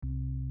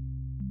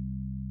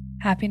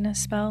Happiness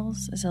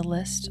Spells is a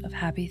list of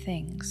happy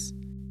things.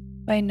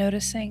 By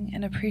noticing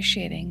and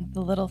appreciating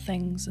the little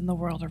things in the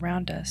world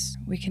around us,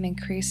 we can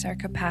increase our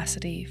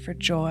capacity for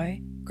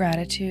joy,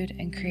 gratitude,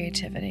 and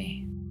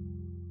creativity.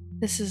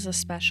 This is a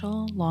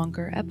special,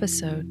 longer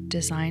episode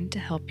designed to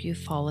help you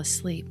fall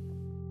asleep.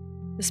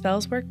 The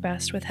spells work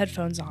best with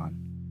headphones on,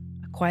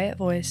 a quiet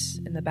voice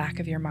in the back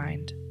of your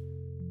mind.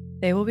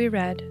 They will be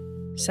read,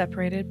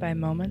 separated by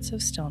moments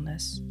of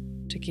stillness,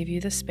 to give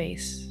you the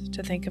space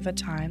to think of a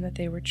time that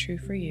they were true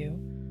for you,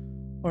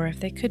 or if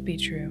they could be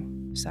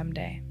true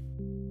someday.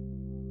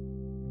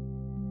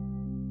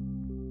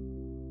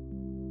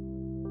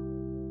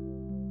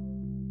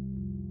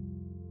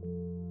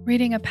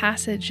 Reading a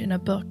passage in a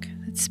book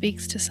that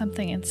speaks to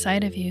something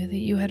inside of you that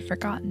you had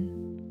forgotten.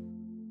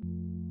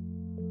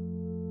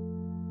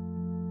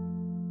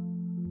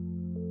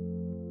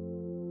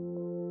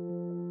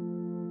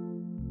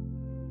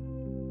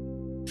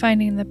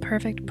 Finding the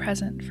perfect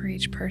present for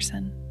each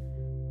person,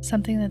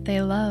 something that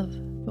they love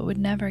but would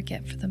never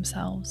get for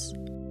themselves.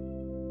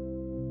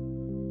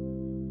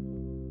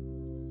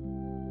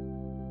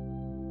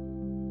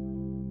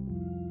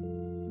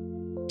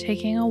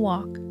 Taking a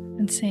walk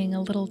and seeing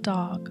a little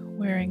dog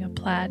wearing a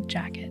plaid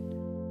jacket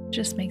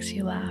just makes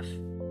you laugh.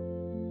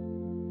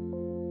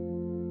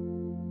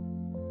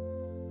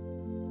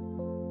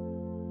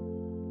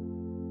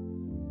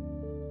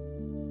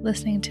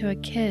 Listening to a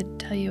kid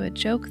tell you a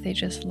joke they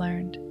just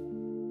learned,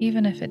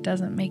 even if it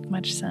doesn't make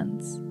much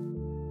sense.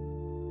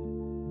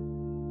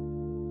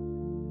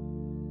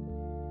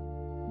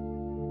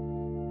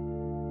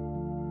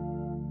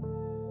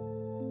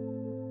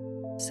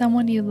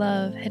 Someone you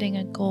love hitting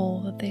a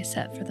goal that they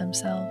set for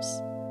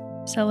themselves,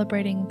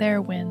 celebrating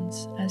their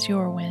wins as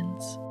your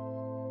wins.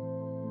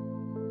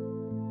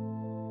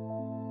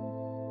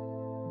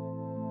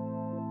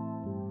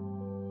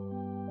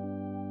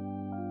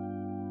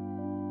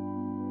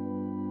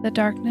 The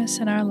darkness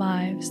in our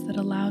lives that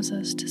allows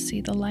us to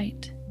see the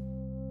light.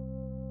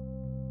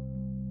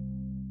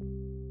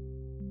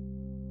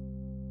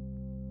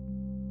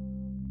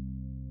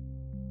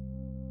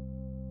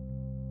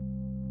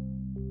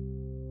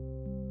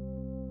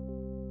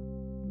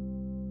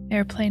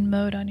 Airplane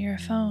mode on your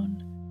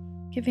phone,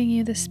 giving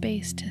you the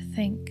space to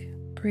think,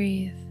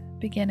 breathe,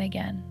 begin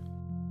again.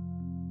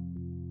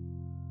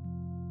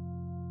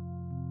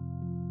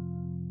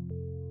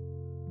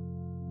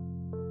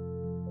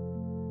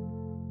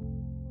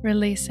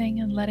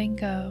 Releasing and letting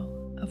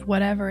go of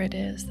whatever it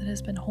is that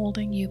has been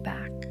holding you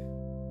back.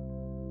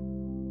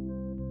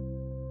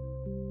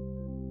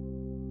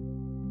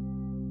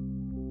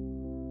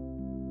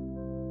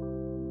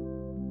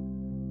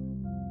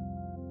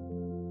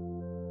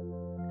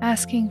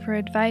 Asking for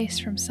advice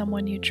from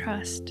someone you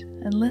trust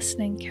and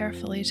listening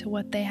carefully to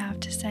what they have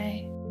to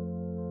say.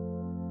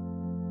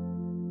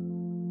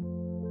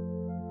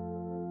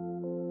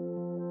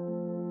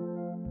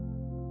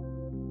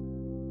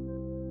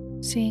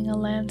 Seeing a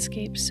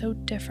landscape so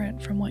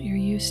different from what you're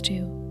used to,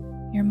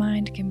 your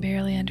mind can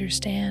barely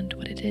understand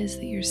what it is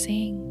that you're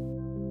seeing.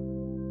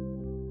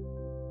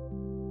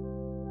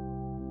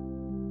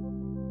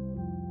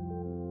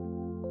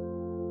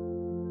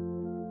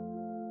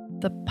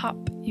 The pop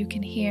you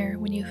can hear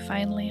when you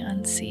finally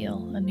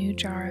unseal a new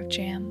jar of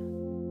jam.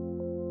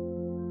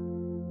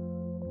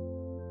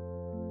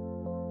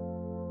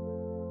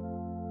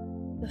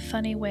 The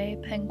funny way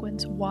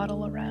penguins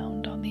waddle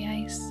around on the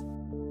ice.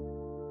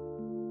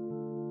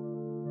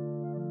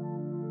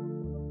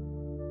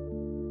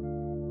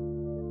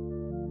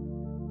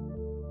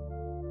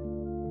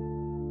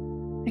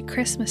 At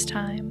Christmas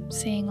time,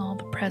 seeing all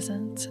the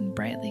presents and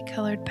brightly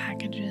colored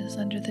packages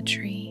under the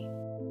tree.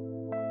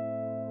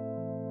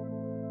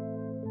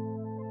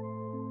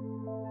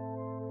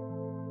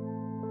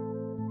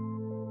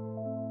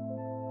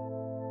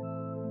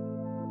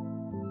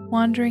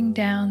 Wandering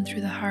down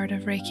through the heart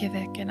of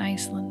Reykjavik in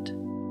Iceland,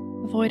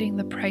 avoiding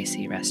the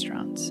pricey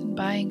restaurants and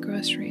buying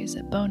groceries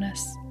at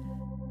Bonus,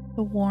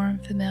 the warm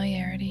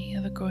familiarity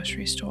of a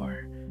grocery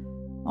store,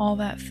 all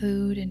that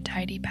food in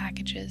tidy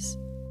packages,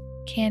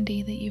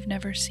 candy that you've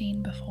never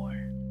seen before.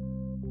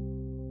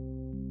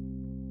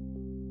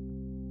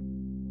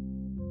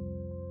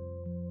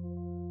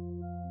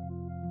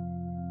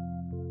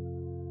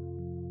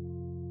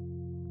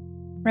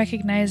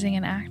 Recognizing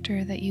an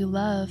actor that you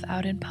love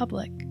out in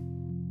public,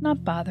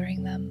 not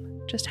bothering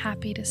them, just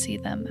happy to see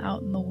them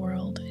out in the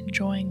world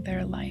enjoying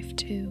their life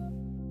too.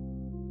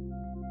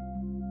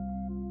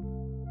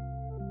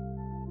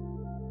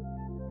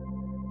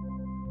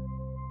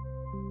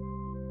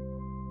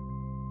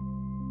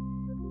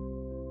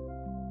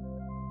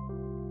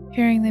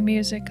 Hearing the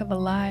music of a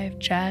live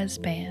jazz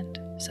band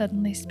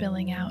suddenly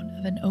spilling out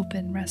of an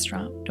open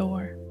restaurant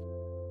door.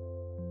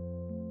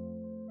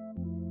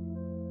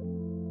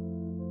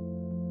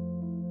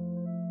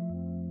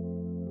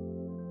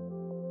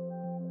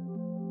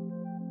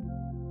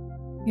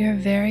 Your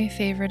very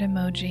favorite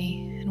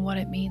emoji and what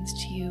it means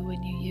to you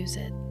when you use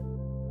it.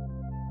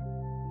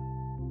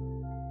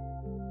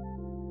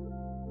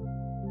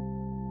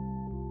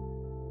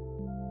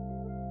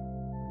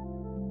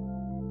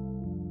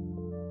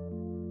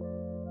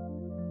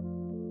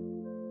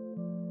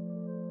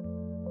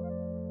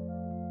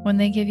 when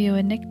they give you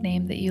a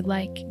nickname that you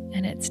like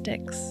and it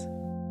sticks.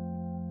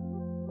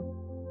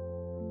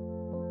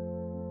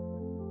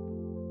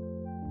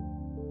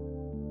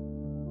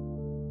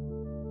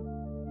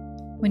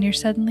 When you're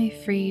suddenly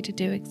free to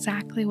do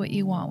exactly what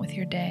you want with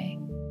your day,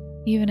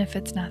 even if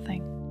it's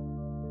nothing.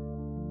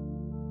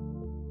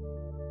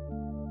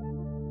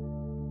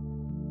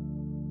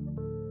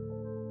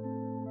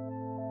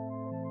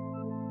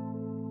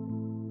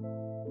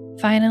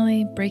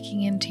 Finally,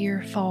 breaking into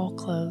your fall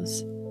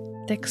clothes,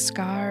 thick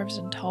scarves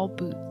and tall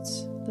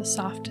boots, the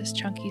softest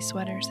chunky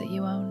sweaters that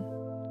you own.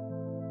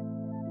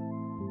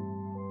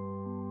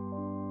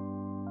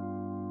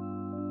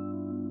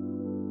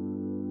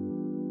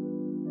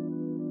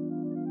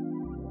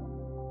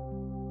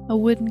 A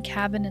wooden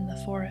cabin in the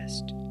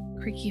forest,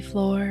 creaky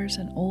floors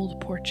and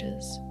old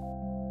porches.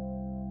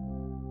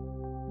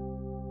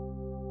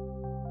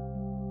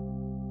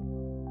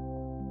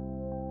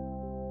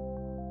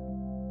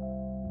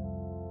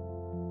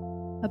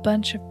 A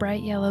bunch of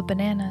bright yellow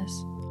bananas,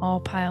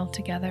 all piled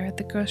together at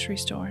the grocery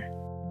store.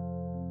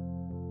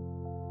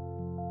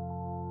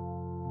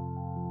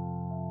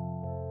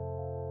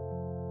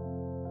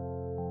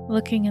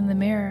 Looking in the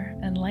mirror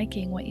and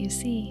liking what you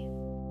see.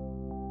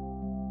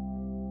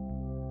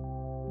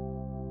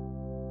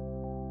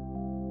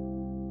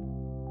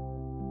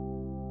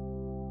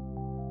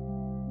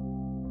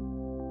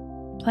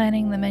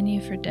 Planning the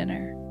menu for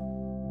dinner,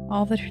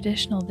 all the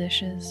traditional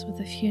dishes with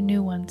a few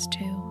new ones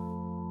too.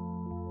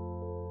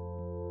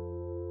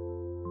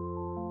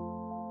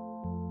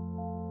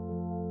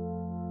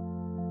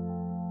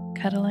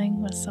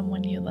 Cuddling with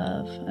someone you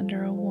love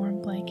under a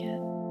warm blanket.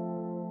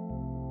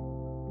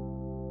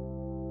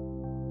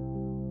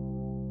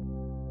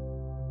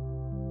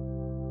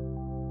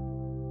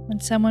 When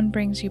someone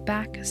brings you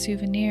back a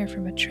souvenir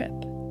from a trip,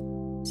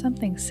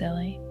 something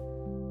silly,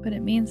 but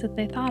it means that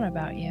they thought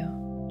about you.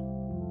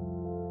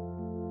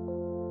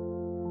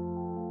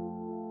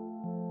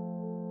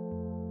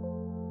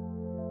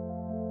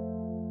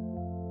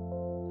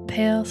 A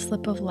pale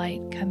slip of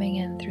light coming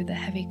in through the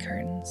heavy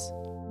curtains.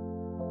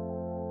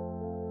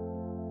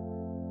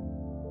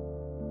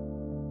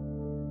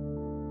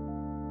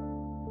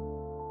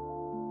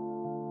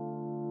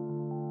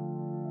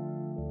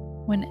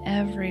 When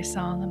every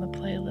song on the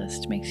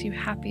playlist makes you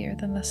happier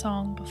than the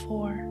song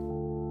before.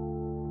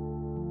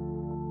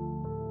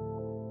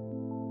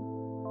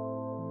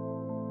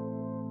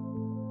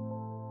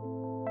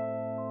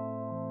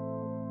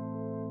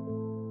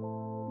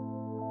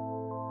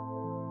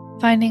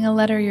 Finding a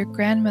letter your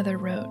grandmother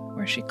wrote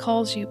where she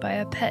calls you by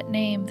a pet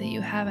name that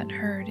you haven't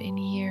heard in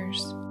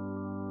years.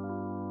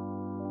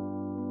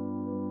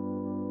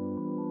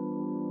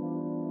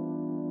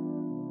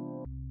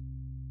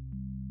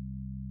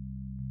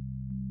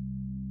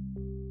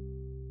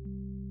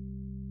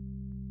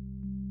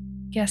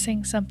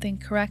 Guessing something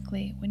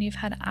correctly when you've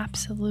had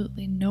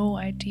absolutely no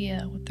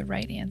idea what the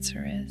right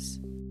answer is.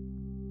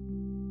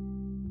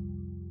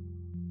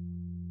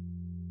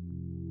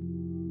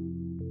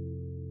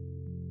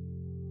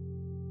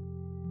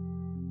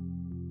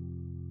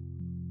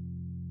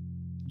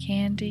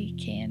 Candy,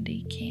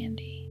 candy,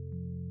 candy.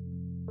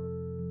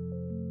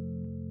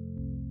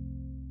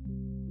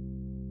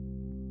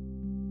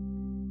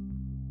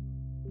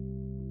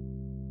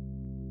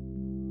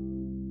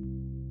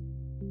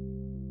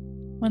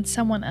 When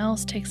someone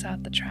else takes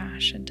out the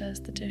trash and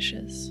does the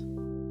dishes.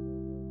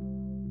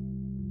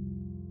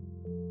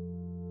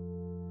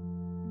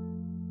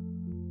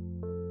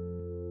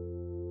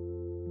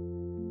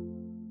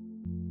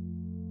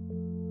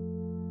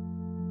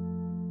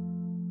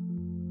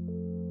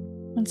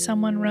 When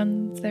someone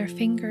runs their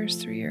fingers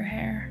through your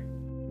hair.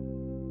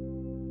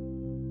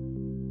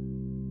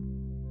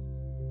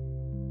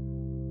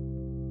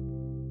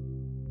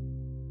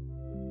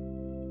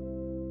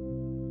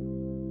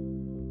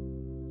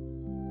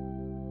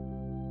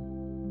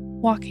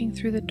 Walking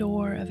through the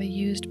door of a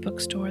used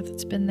bookstore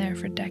that's been there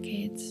for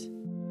decades.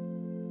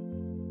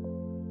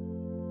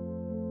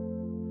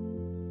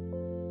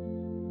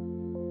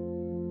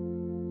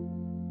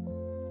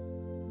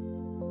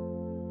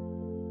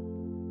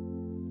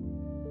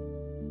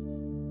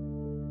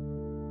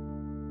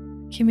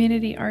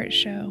 Community art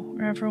show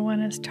where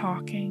everyone is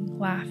talking,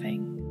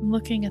 laughing,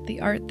 looking at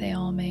the art they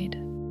all made.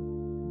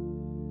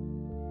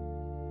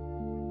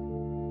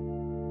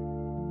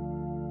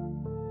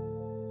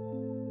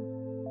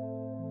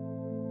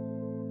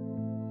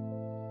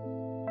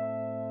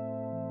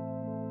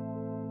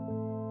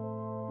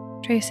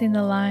 Tracing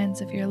the lines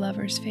of your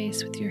lover's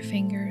face with your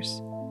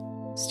fingers,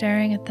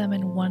 staring at them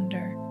in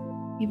wonder,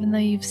 even though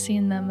you've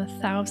seen them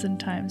 1,000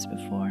 times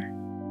before.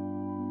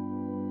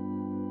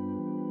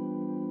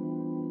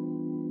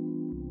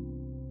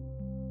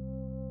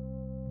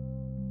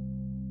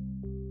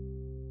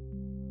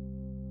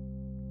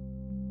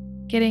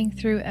 Getting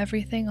through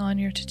everything on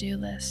your to-do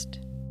list.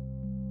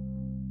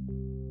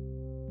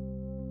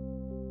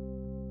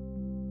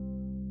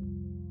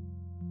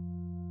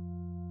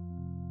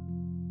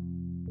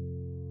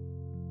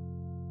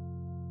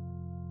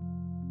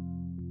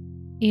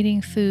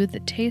 Eating food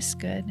that tastes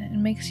good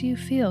and makes you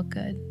feel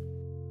good.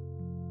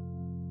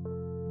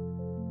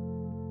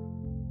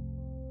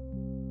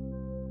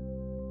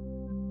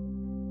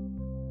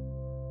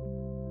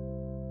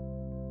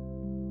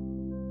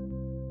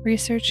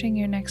 researching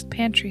your next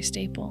pantry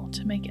staple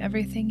to make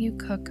everything you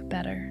cook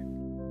better.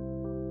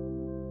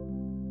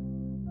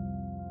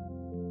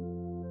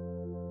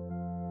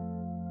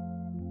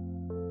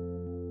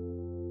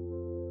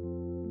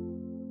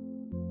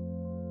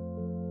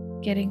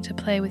 Getting to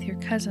play with your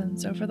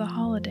cousins over the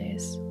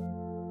holidays.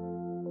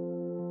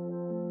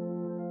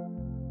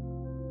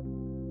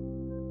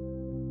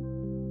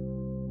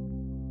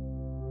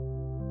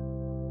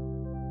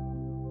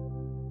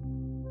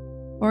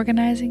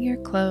 Organizing your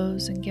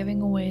clothes and giving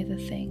away the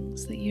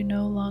things that you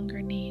no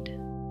longer need.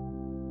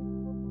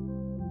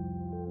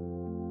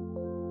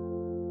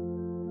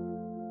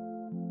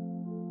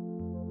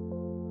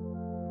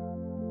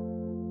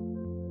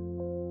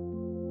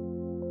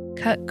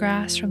 Cut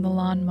grass from the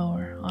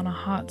lawnmower on a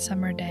hot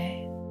summer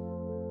day.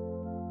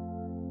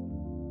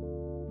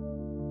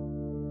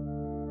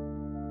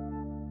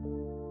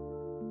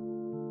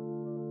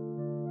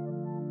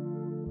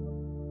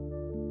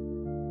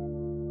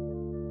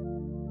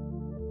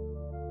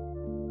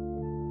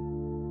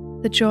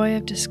 The joy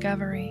of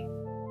discovery,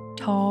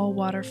 tall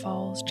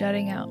waterfalls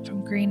jutting out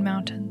from green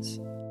mountains,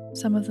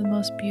 some of the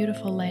most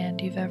beautiful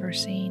land you've ever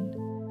seen,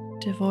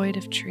 devoid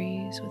of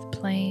trees with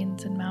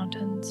plains and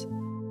mountains,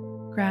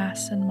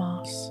 grass and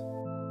moss.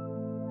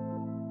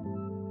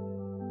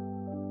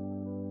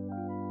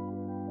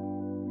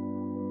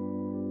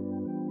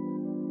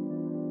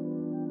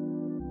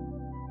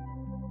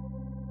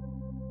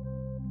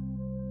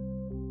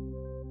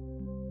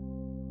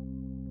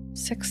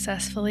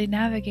 Successfully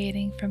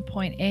navigating from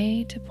point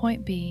A to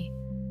point B,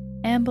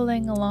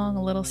 ambling along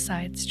a little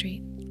side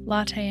street,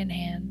 latte in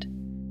hand,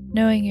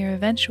 knowing your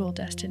eventual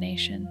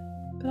destination,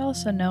 but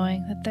also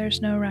knowing that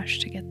there's no rush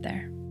to get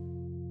there.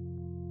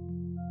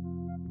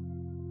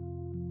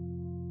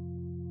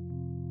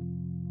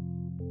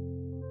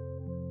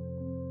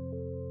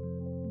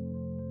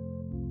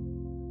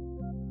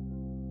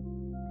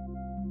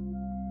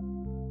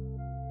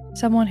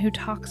 Someone who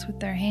talks with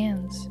their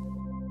hands,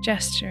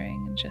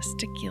 gesturing and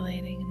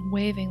gesticulating and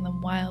waving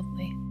them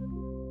wildly.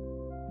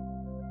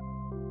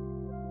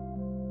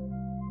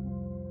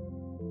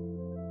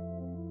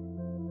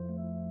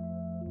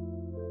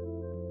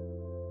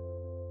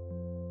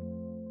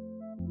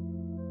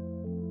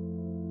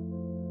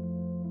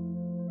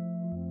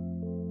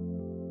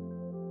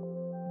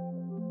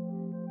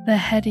 The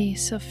heady,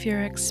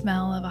 sulfuric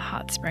smell of a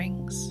hot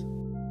springs.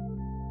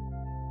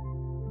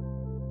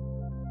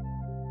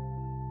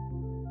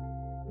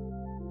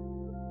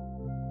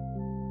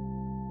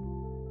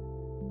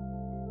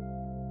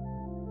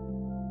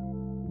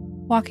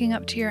 Walking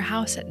up to your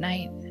house at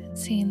night and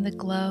seeing the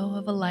glow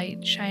of a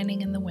light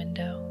shining in the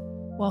window,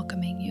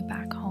 welcoming you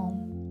back home.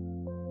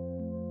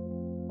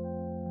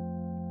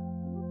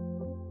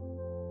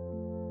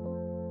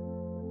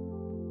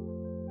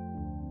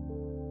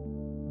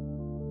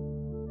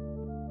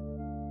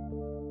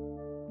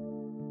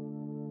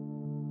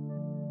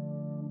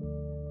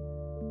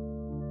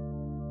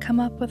 Come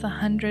up with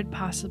 100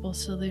 possible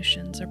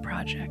solutions or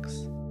projects,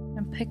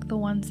 and pick the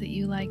ones that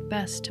you like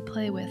best to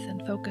play with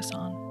and focus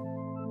on.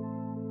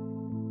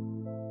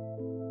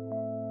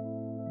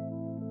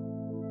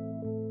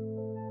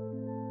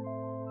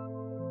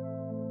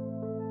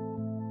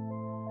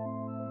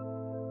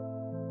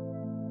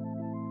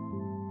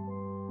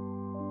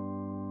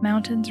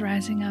 Mountains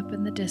rising up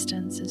in the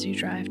distance as you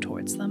drive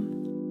towards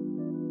them.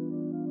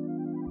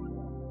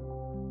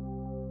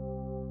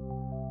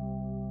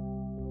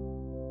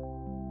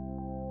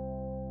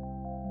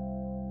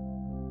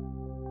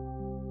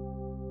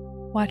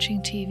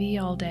 Watching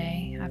TV all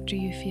day after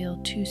you feel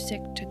too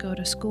sick to go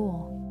to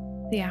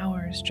school, the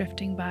hours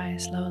drifting by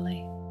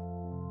slowly.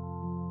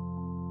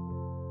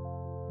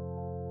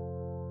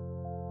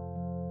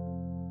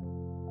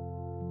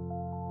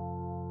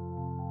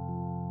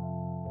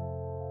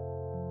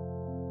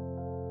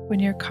 When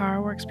your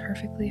car works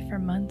perfectly for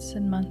months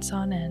and months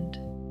on end,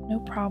 no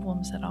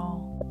problems at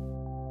all.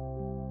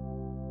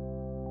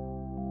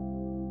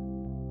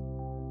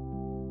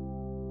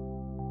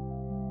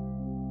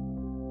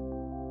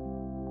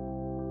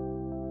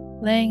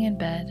 Laying in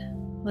bed,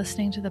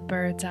 listening to the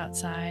birds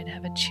outside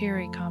have a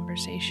cheery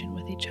conversation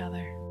with each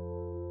other.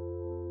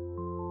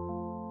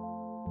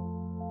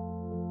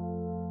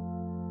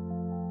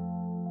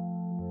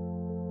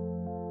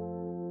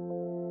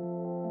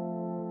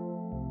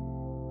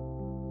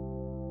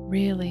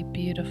 Really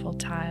beautiful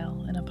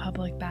tile in a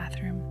public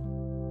bathroom.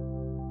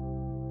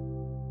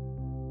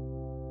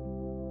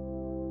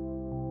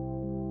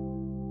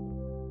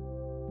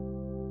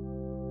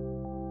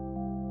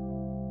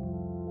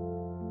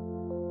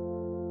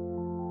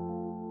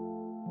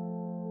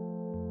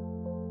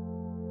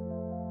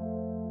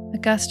 A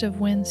gust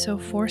of wind so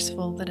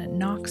forceful that it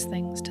knocks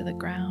things to the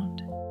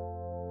ground.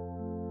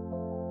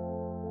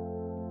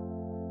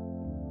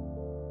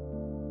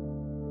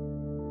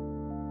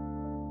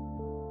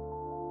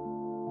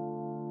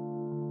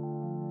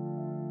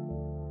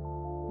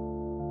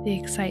 The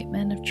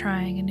excitement of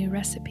trying a new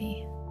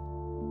recipe.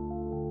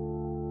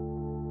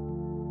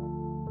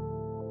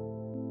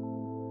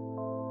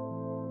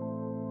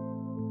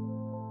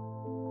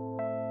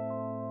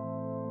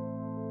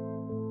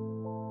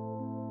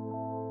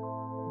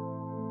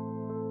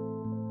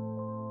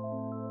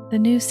 the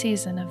new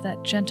season of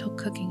that gentle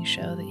cooking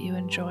show that you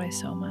enjoy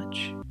so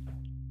much.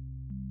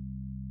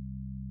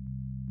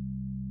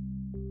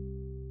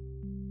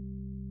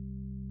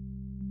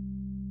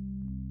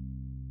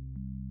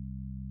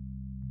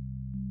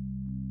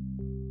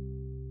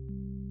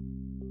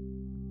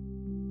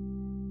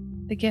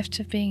 The gift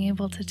of being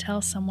able to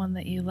tell someone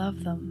that you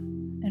love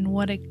them and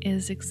what it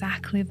is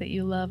exactly that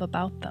you love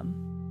about them.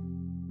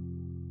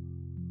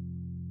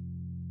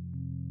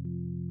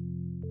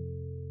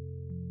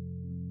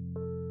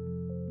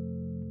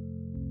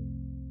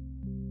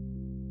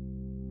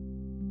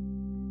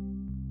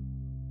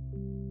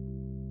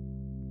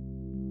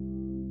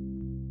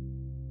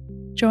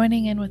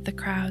 Joining in with the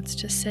crowds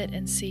to sit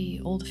and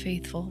see Old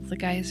Faithful, the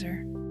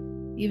geyser.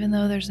 Even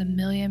though there's a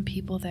million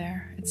people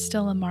there, it's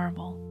still a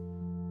marvel.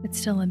 It's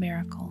still a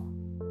miracle,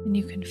 and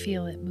you can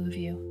feel it move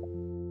you.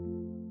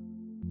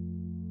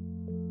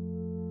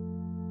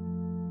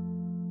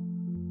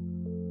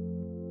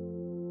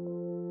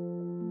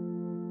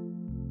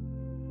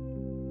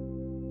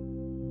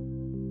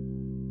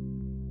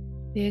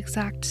 The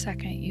exact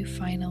second you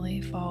finally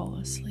fall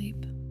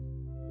asleep.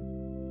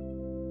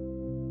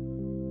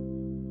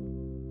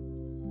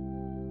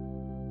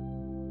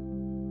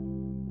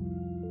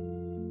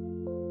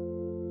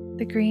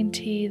 The green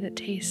tea that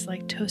tastes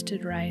like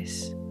toasted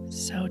rice,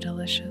 so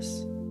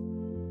delicious.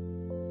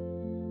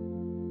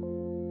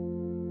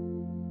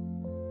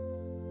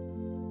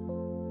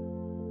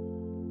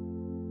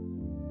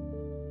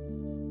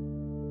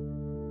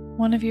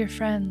 One of your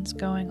friends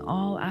going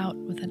all out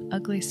with an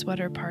ugly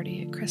sweater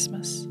party at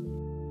Christmas.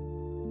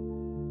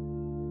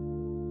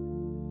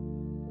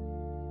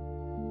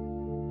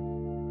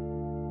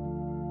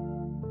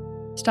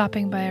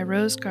 Stopping by a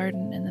rose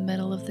garden in the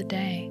middle of the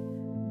day,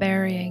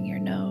 burying your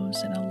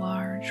nose in a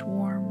large,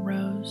 warm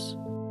rose.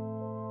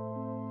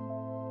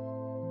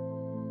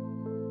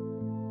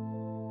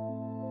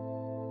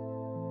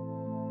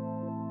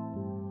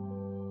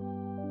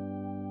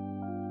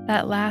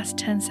 That last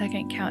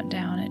 10-second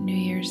countdown at New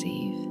Year's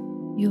Eve,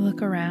 you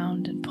look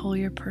around and pull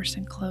your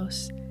person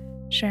close,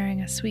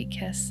 sharing a sweet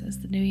kiss as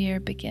the new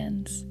year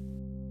begins.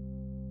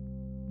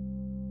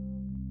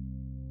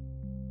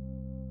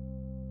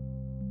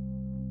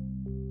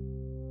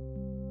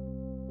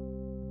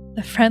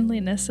 The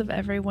friendliness of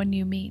everyone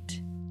you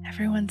meet.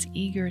 Everyone's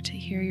eager to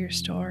hear your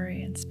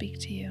story and speak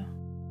to you.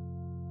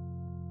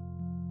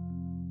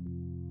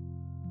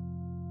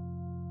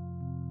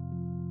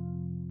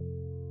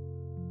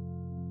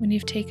 When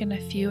you've taken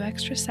a few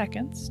extra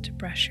seconds to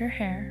brush your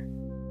hair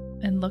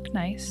and look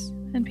nice,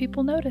 and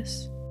people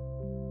notice.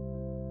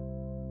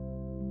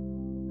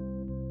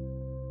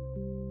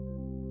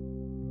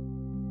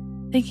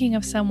 Thinking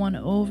of someone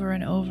over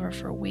and over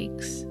for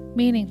weeks,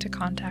 meaning to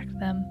contact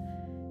them.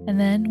 And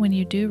then when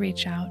you do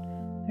reach out,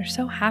 they're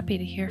so happy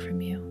to hear from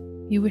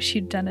you. You wish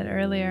you'd done it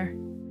earlier.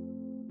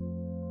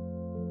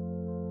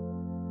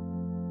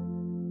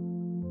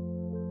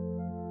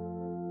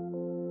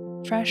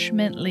 Fresh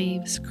mint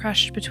leaves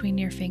crushed between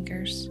your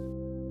fingers.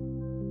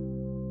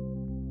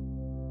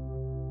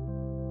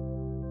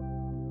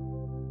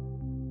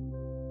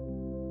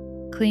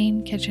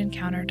 Clean kitchen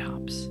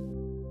countertops.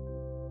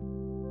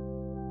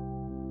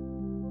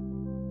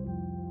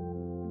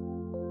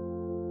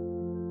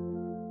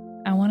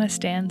 I want to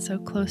stand so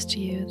close to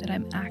you that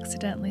I'm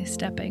accidentally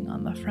stepping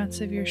on the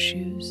fronts of your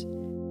shoes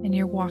and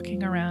you're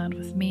walking around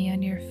with me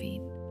on your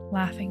feet,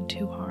 laughing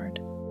too hard.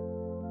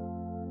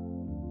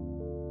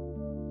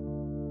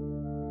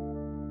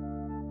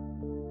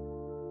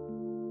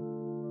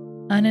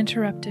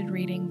 Uninterrupted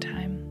reading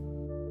time.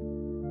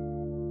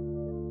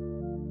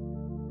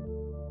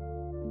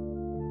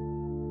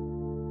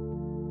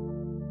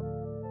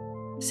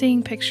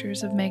 Seeing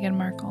pictures of Meghan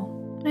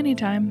Markle,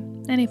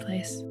 anytime,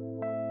 anyplace.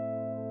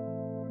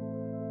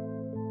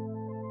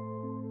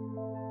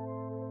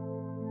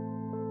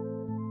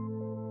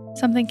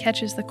 Something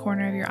catches the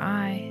corner of your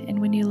eye, and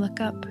when you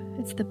look up,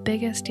 it's the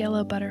biggest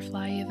yellow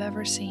butterfly you've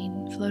ever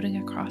seen floating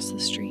across the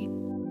street.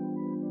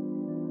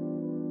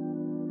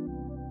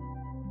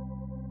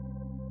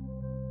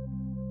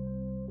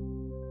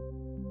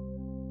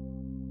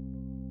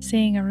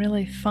 Seeing a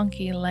really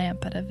funky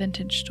lamp at a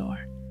vintage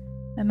store,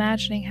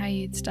 imagining how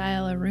you'd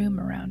style a room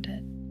around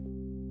it.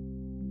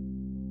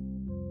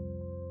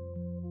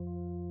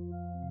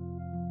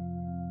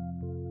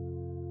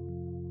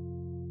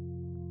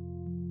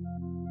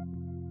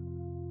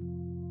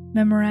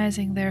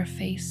 Memorizing their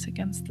face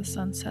against the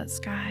sunset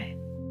sky,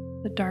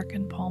 the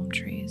darkened palm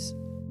trees,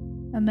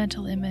 a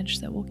mental image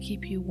that will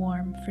keep you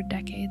warm for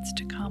decades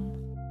to come.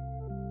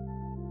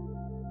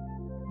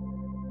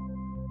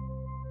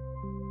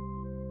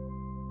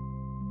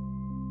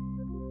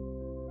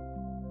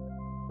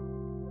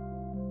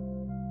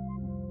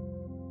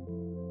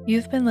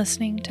 You've been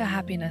listening to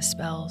Happiness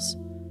Spells,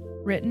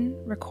 written,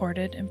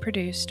 recorded, and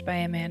produced by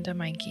Amanda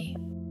Meinke.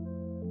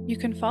 You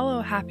can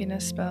follow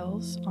Happiness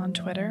Spells on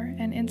Twitter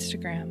and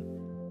Instagram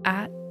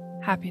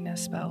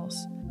 @Happiness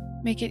Spells.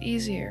 Make it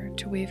easier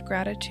to weave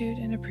gratitude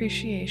and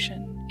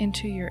appreciation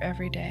into your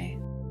everyday.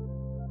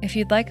 If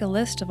you'd like a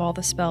list of all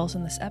the spells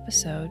in this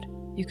episode,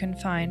 you can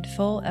find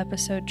full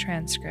episode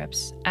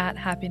transcripts at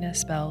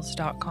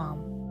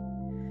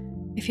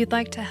happinessspells.com. If you'd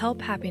like to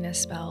help Happiness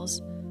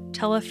Spells,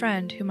 tell a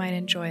friend who might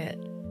enjoy it.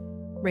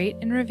 Rate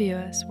and review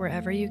us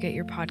wherever you get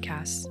your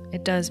podcasts.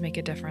 It does make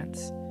a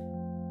difference.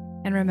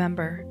 And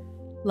remember,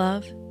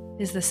 love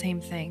is the same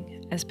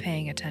thing as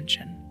paying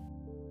attention.